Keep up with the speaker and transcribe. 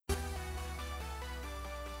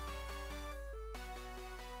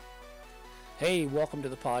Hey, welcome to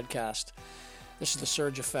the podcast. This is The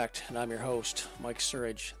Surge Effect, and I'm your host, Mike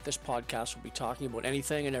Surge. This podcast will be talking about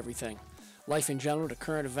anything and everything, life in general to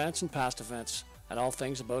current events and past events, and all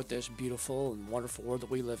things about this beautiful and wonderful world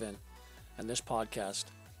that we live in. And this podcast,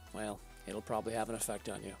 well, it'll probably have an effect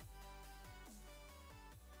on you.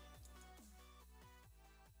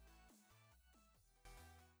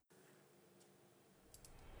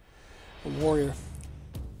 A warrior,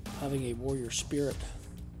 having a warrior spirit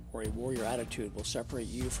or a warrior attitude will separate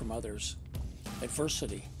you from others.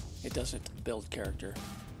 Adversity, it doesn't build character,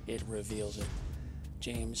 it reveals it.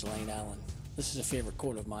 James Lane Allen. This is a favorite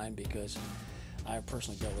quote of mine because I have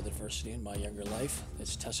personally dealt with adversity in my younger life.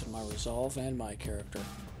 It's tested my resolve and my character.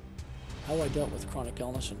 How I dealt with chronic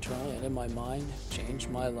illness internally and in my mind changed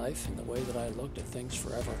my life and the way that I looked at things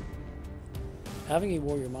forever. Having a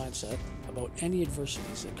warrior mindset about any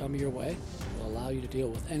adversities that come your way will allow you to deal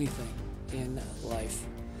with anything in life.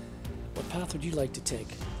 What path would you like to take?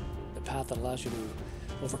 The path that allows you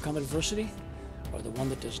to overcome adversity, or the one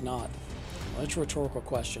that does not? Well, that's a rhetorical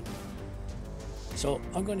question. So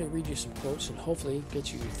I'm going to read you some quotes and hopefully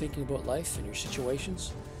get you thinking about life and your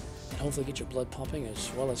situations, and hopefully get your blood pumping,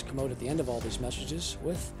 as well as come out at the end of all these messages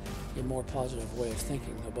with a more positive way of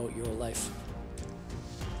thinking about your life.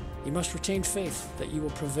 You must retain faith that you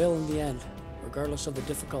will prevail in the end, regardless of the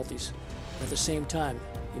difficulties. At the same time,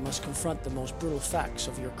 you must confront the most brutal facts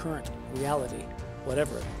of your current reality,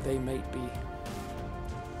 whatever they might be.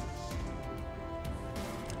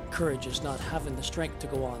 Courage is not having the strength to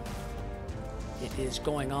go on. It is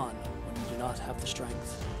going on when you do not have the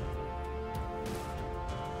strength.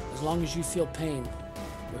 As long as you feel pain,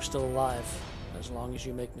 you're still alive. As long as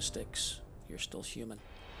you make mistakes, you're still human.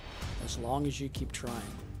 As long as you keep trying,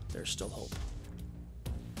 there's still hope.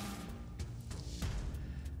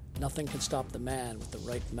 Nothing can stop the man with the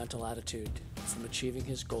right mental attitude from achieving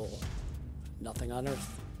his goal. Nothing on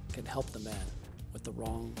earth can help the man with the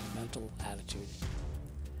wrong mental attitude.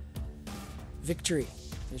 Victory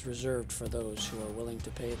is reserved for those who are willing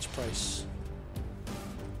to pay its price.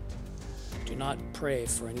 Do not pray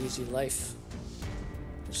for an easy life.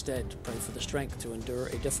 Instead, pray for the strength to endure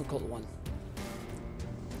a difficult one.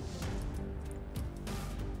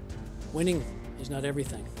 Winning is not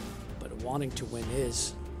everything, but wanting to win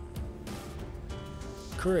is.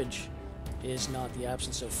 Courage is not the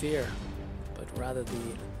absence of fear, but rather the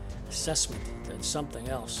assessment that something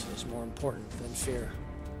else is more important than fear.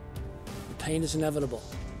 The pain is inevitable.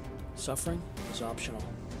 Suffering is optional.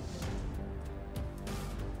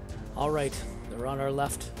 All right, they're on our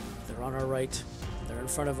left, they're on our right, they're in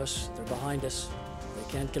front of us, they're behind us.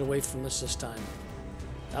 They can't get away from us this time.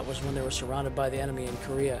 That was when they were surrounded by the enemy in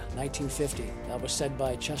Korea, 1950. That was said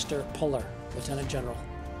by Chester Puller, Lieutenant General.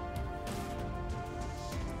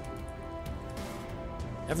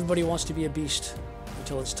 Everybody wants to be a beast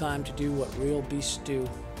until it's time to do what real beasts do.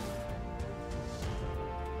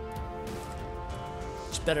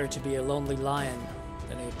 It's better to be a lonely lion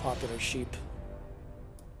than a popular sheep.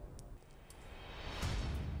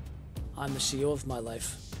 I'm the CEO of my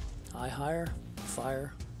life. I hire,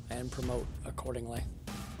 fire, and promote accordingly.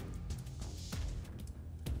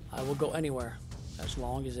 I will go anywhere as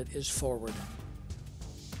long as it is forward.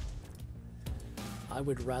 I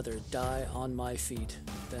would rather die on my feet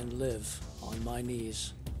than live on my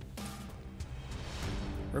knees.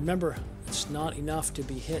 Remember, it's not enough to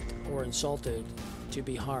be hit or insulted to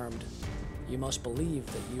be harmed. You must believe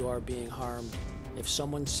that you are being harmed. If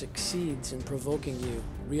someone succeeds in provoking you,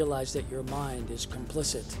 realize that your mind is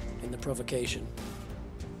complicit in the provocation.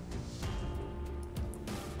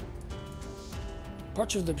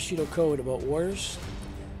 Parts of the Bushido Code about warriors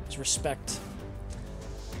is respect.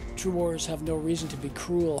 True warriors have no reason to be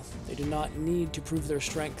cruel. They do not need to prove their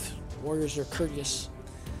strength. Warriors are courteous,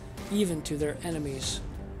 even to their enemies.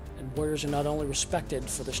 And warriors are not only respected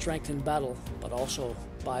for their strength in battle, but also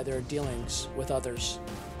by their dealings with others.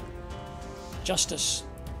 Justice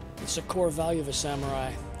is the core value of a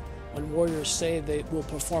samurai. When warriors say they will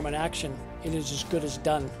perform an action, it is as good as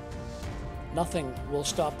done. Nothing will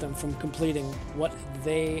stop them from completing what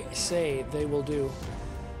they say they will do.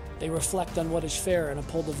 They reflect on what is fair and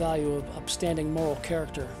uphold the value of upstanding moral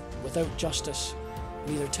character. Without justice,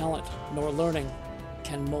 neither talent nor learning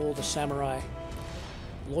can mold a samurai.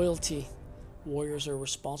 Loyalty. Warriors are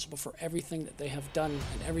responsible for everything that they have done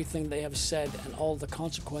and everything they have said and all the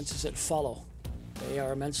consequences that follow. They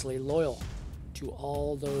are immensely loyal to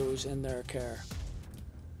all those in their care.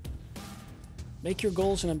 Make your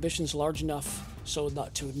goals and ambitions large enough so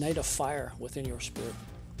not to ignite a fire within your spirit.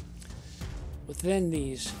 Within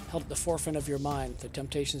these, held at the forefront of your mind, the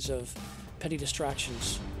temptations of petty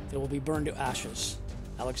distractions that will be burned to ashes.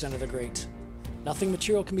 Alexander the Great. Nothing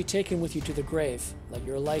material can be taken with you to the grave. Let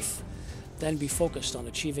your life then be focused on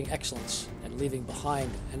achieving excellence and leaving behind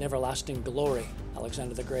an everlasting glory.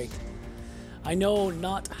 Alexander the Great. I know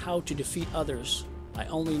not how to defeat others. I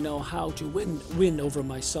only know how to win over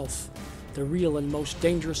myself. The real and most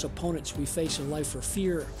dangerous opponents we face in life are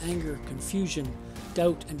fear, anger, confusion,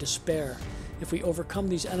 doubt, and despair. If we overcome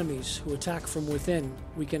these enemies who attack from within,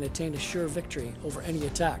 we can attain a sure victory over any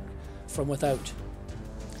attack from without.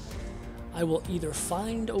 I will either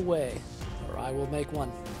find a way or I will make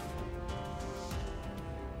one.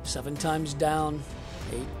 7 times down,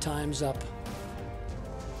 8 times up.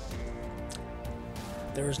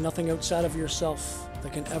 There is nothing outside of yourself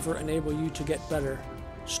that can ever enable you to get better,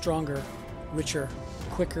 stronger, richer,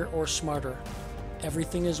 quicker, or smarter.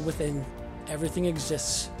 Everything is within. Everything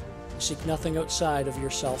exists. Seek nothing outside of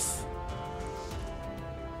yourself.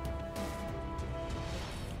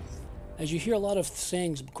 As you hear a lot of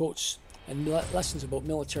sayings, quotes, and lessons about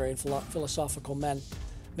military and philosophical men,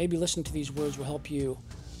 maybe listening to these words will help you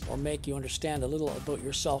or make you understand a little about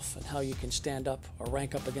yourself and how you can stand up or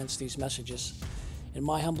rank up against these messages. In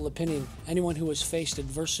my humble opinion, anyone who has faced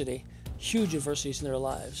adversity, huge adversities in their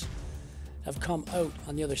lives, have come out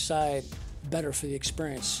on the other side better for the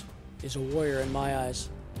experience, is a warrior in my eyes.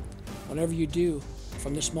 Whatever you do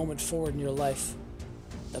from this moment forward in your life,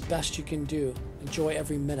 the best you can do, enjoy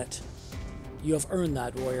every minute. You have earned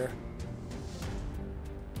that, warrior,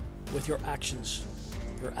 with your actions,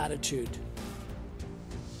 your attitude.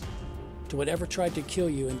 To whatever tried to kill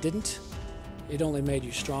you and didn't, it only made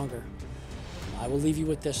you stronger. I will leave you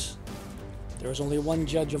with this. There is only one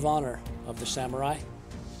judge of honor of the samurai.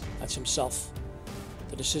 That's himself.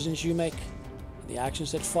 The decisions you make and the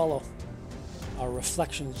actions that follow are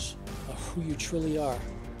reflections of who you truly are.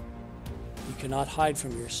 You cannot hide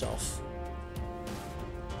from yourself.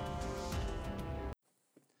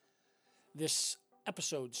 This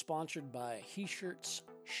episode sponsored by He Shirts,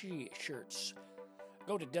 She Shirts.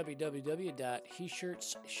 Go to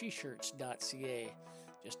www.heshirtssheshirts.ca.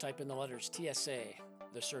 Just type in the letters TSA,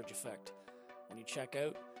 The Surge Effect. When you check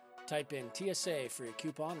out, type in TSA for your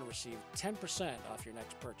coupon and receive 10% off your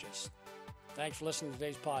next purchase. Thanks for listening to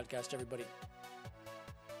today's podcast, everybody.